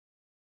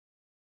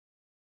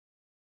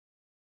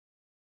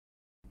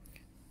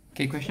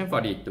Okay, question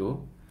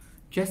 42.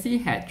 Jessie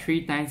had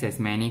 3 times as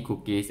many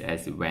cookies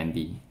as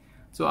Wendy.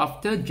 So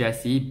after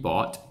Jessie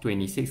bought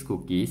 26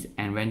 cookies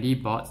and Wendy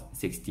bought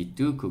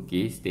 62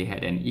 cookies, they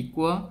had an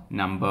equal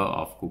number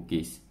of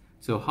cookies.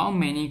 So how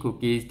many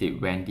cookies did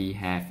Wendy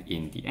have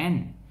in the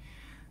end?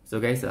 So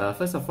guys,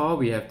 first of all,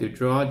 we have to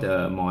draw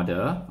the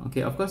model.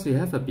 Okay, of course we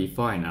have a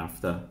before and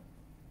after.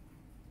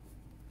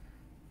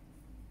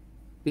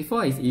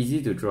 Before is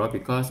easy to draw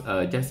because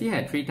Jessie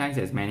had 3 times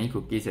as many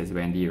cookies as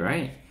Wendy,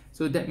 right?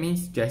 So that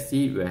means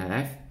Jessie will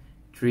have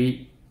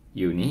 3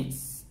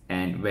 units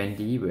and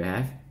Wendy will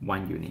have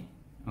 1 unit.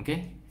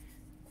 Okay?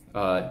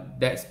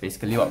 That's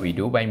basically what we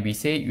do. When we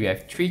say you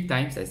have 3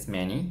 times as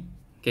many,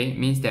 okay, it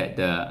means that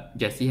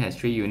Jessie has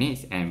 3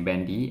 units and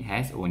Wendy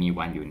has only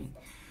 1 unit.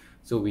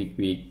 So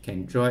we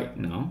can draw it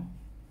now.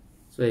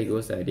 So it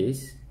goes like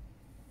this.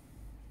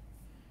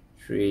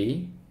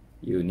 3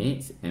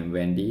 units and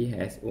Wendy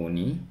has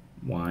only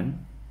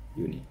 1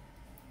 unit.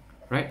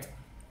 Right?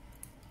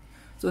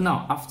 So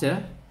now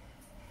after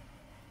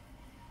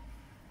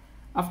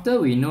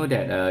we know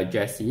that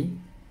Jessie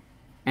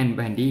and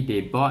Wendy,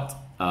 they bought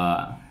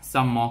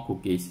some more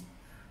cookies.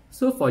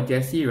 So for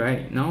Jessie,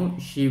 right, now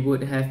she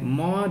would have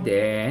more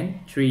than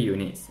 3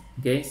 units.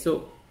 Okay,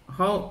 so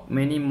how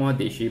many more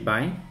did she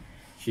buy?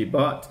 She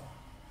bought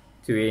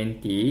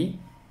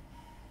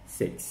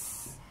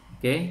 26.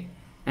 Okay,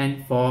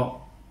 and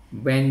for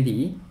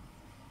Wendy,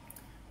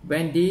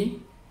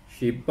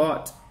 she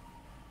bought,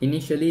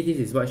 initially this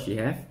is what she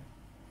have,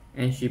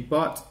 and she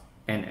bought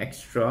an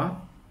extra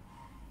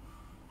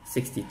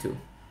 62.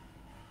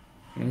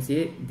 Can you see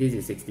it? This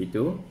is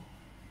 62.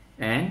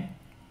 And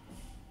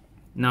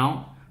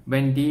now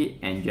Wendy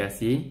and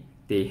Jessie,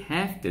 they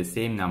have the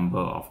same number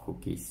of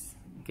cookies.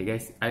 Okay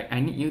guys,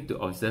 I need you to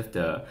observe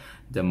the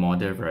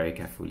model very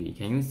carefully.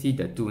 Can you see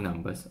the 2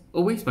 numbers?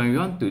 Always when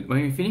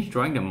we finish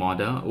drawing the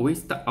model,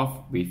 always start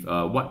off with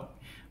what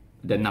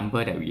the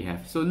number that we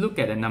have. So look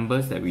at the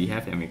numbers that we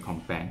have and we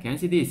compare. Can you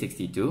see this is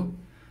 62?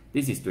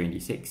 This is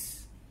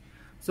 26.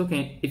 So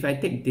if I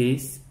take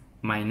this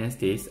minus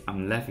this,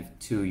 I'm left with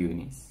 2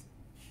 units.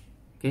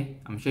 Okay,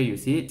 I'm sure you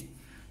see it.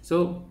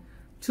 So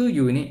 2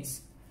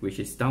 units, which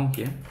is down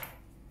here.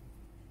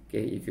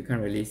 Okay, if you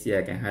can't really see,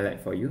 I can highlight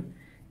for you.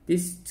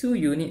 This 2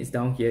 units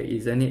down here,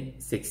 isn't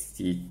it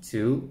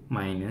 62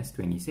 minus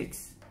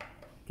 26?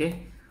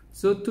 Okay,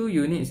 so 2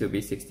 units will be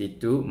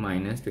 62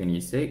 minus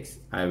 26.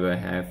 I will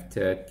have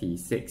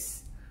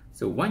 36.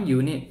 So 1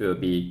 unit will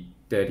be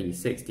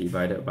 36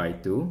 divided by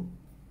 2,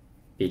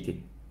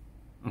 18.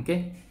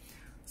 Okay,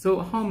 so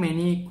how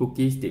many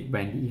cookies did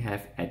Wendy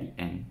have at the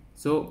end?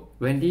 So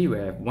Wendy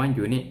will have 1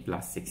 unit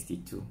plus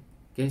 62.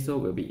 Okay, so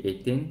it will be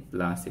 18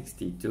 plus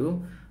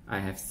 62. I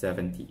have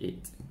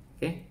 78.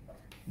 Okay,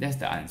 that's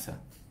the answer.